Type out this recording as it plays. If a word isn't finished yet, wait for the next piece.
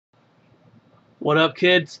What up,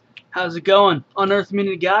 kids? How's it going? Unearthed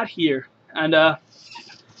Meaning of God here, and I'm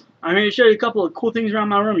here to show you a couple of cool things around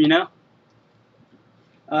my room.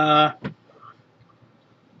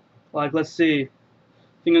 Like let's see. I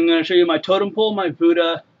think I'm gonna show you my totem pole, my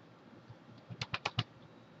budah,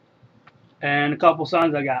 and a couple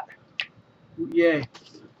signs I got. Yay!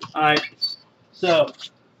 All right. So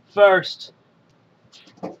first,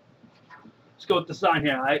 let's go with the sign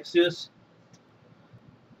here. All right, see this?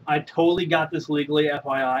 I totally got this legally,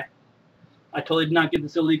 FYI. I totally did not get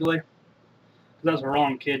this illegally. That's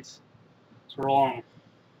wrong, kids. It's wrong.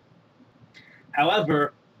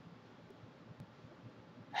 However,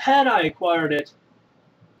 had I acquired it,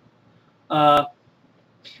 it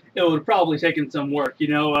would have probably taken some work.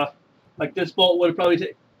 Like this bolt would have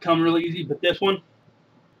probably come really easy, but this one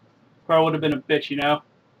probably would have been a bitch.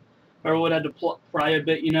 Or would have had to pry a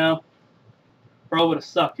bit. Probably would have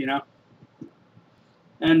sucked.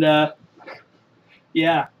 And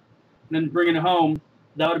yeah. And then bringing it home,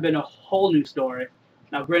 that would have been a whole new story.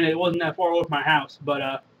 Now, granted, it wasn't that far away from my house,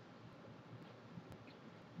 but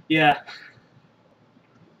yeah.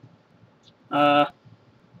 Because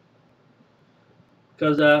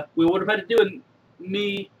we would have had to do it,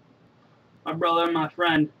 me, my brother, and my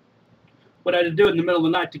friend would have had to do it in the middle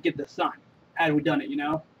of the night to get this sign, had we done it,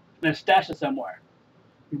 and then stashed it somewhere,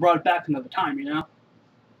 and brought it back another time,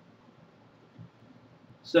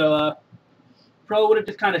 So, probably would have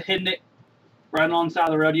just kind of hidden it right along the side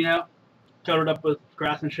of the road, covered up with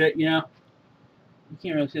grass and shit, You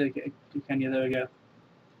can't really see the can you? There we go.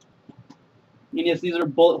 And yes, these are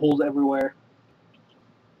bullet holes everywhere.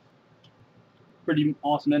 Pretty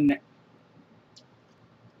awesome, isn't it?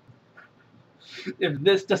 If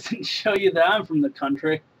this doesn't show you that I'm from the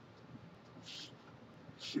country.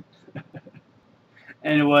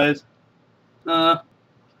 Anyways, yeah,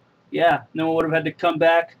 then we would have had to come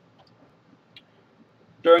back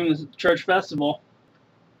during this church festival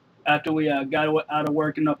after we got out of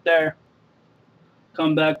working up there.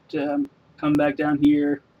 Come back down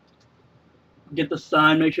here, get the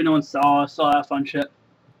sign, make sure no one saw that fun shit,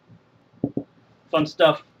 fun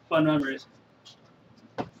stuff, fun memories.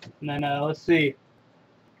 And then let's see,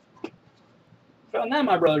 found that in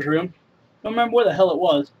my brother's room. Don't remember where the hell it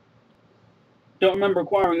was. Don't remember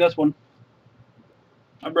acquiring this one.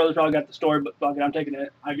 My brother probably got the story, but fuck it, I'm taking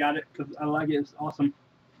it. I got it because I like it. It's awesome.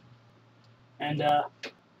 And let's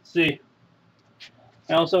see,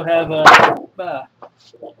 I also have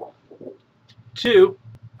two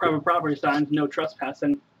private property signs, no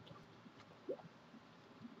trespassing.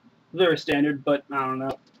 Very standard, but I don't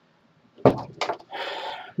know.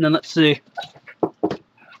 And then let's see,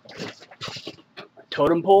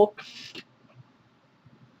 totem pole.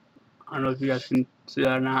 I don't know if you guys can see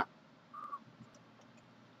that or not.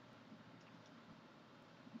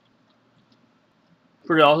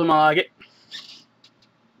 Pretty awesome, I like it.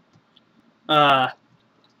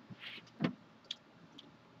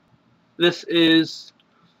 This is,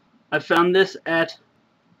 I found this at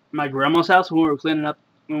my grandma's house when we were cleaning out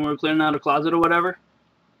a closet or whatever.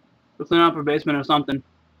 We're cleaning out her basement or something.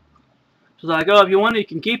 She's like, "Oh, if you want it, you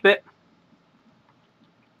can keep it."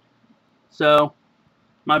 So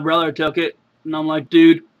my brother took it, and I'm like,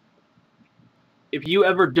 "Dude, if you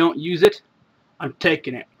ever don't use it, I'm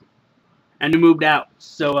taking it." And he moved out,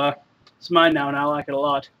 so it's mine now, and I like it a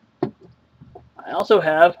lot. I also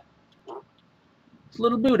have this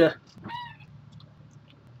little budah.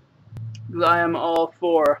 I am all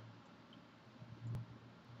for.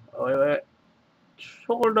 Oh, wait.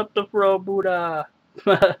 Hold up the pro budah.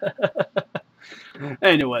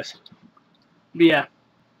 Anyways. But yeah.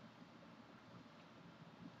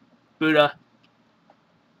 Budah.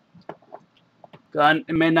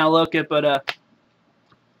 It may not look it, but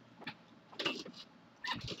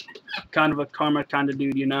kind of a karma kind of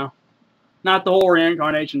dude, Not the whole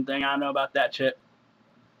reincarnation thing. I don't know about that shit.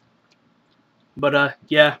 But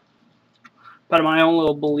yeah. Part of my own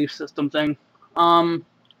little belief system thing.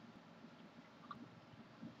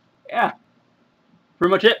 Yeah.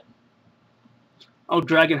 Pretty much it. Oh,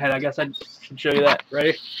 dragon head. I guess I should show you that.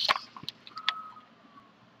 Ready?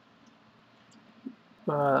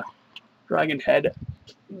 Dragon head.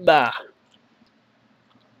 Bah.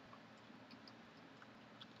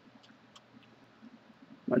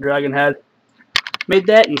 My dragon head. Made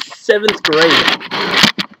that in 7th grade.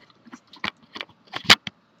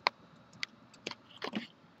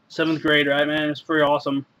 7th grade, right, man? It's pretty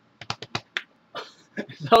awesome.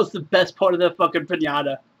 That was the best part of the fucking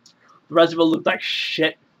pinata. The rest of it looked like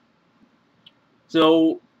shit.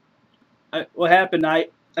 So, what happened? I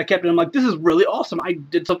kept it. I'm like, this is really awesome. I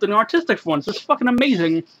did something artistic for once. This is fucking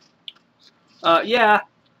amazing. Yeah.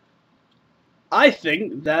 I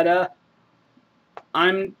think that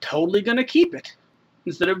I'm totally gonna keep it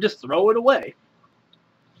instead of just throw it away.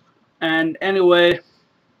 And anyway,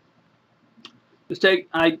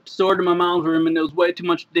 I stored it in my mom's room, and there was way too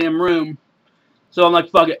much damn room. So I'm like,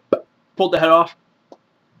 fuck it. Pulled the head off.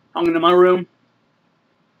 Hung it in my room.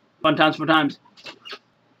 Fun times, fun times.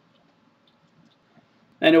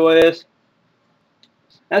 Anyways,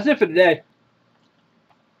 that's it for today.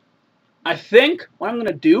 I think what I'm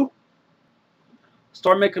gonna do,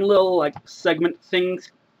 start making little like segment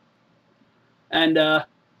things, and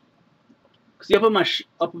see up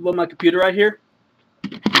above my computer right here.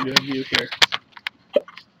 Give you a view here.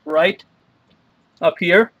 Right up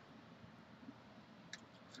here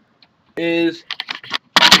is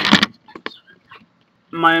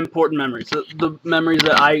my important memories, the memories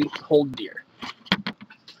that I hold dear,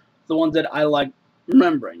 the ones that I like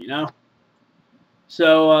remembering, you know.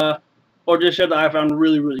 So, or just shit that I found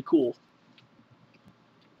really, really cool.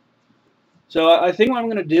 So I think what I'm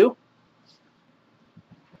gonna do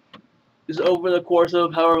is, over the course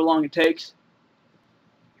of however long it takes,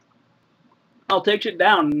 I'll take shit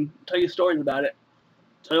down and tell you stories about it.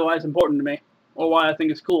 Tell you why it's important to me, or why I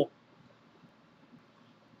think it's cool.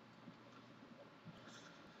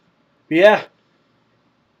 But yeah,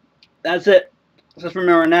 that's it. Just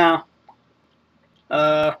remember now.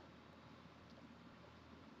 Have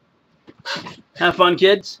fun,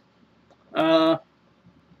 kids.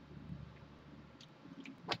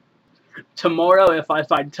 Tomorrow, if I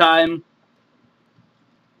find time,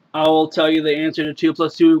 I will tell you the answer to 2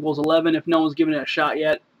 + 2 = 11 if no one's given it a shot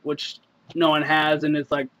yet, which no one has, and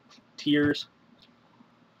it's like tears.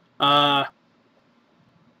 And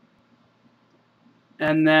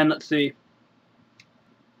then, let's see.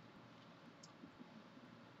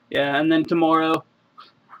 Yeah, and then tomorrow,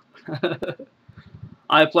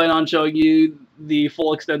 I plan on showing you the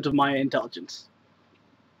full extent of my intelligence.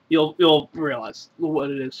 You'll realize what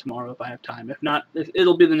it is tomorrow if I have time. If not,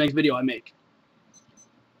 it'll be the next video I make.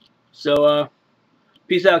 So,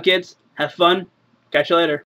 peace out, kids. Have fun. Catch you later.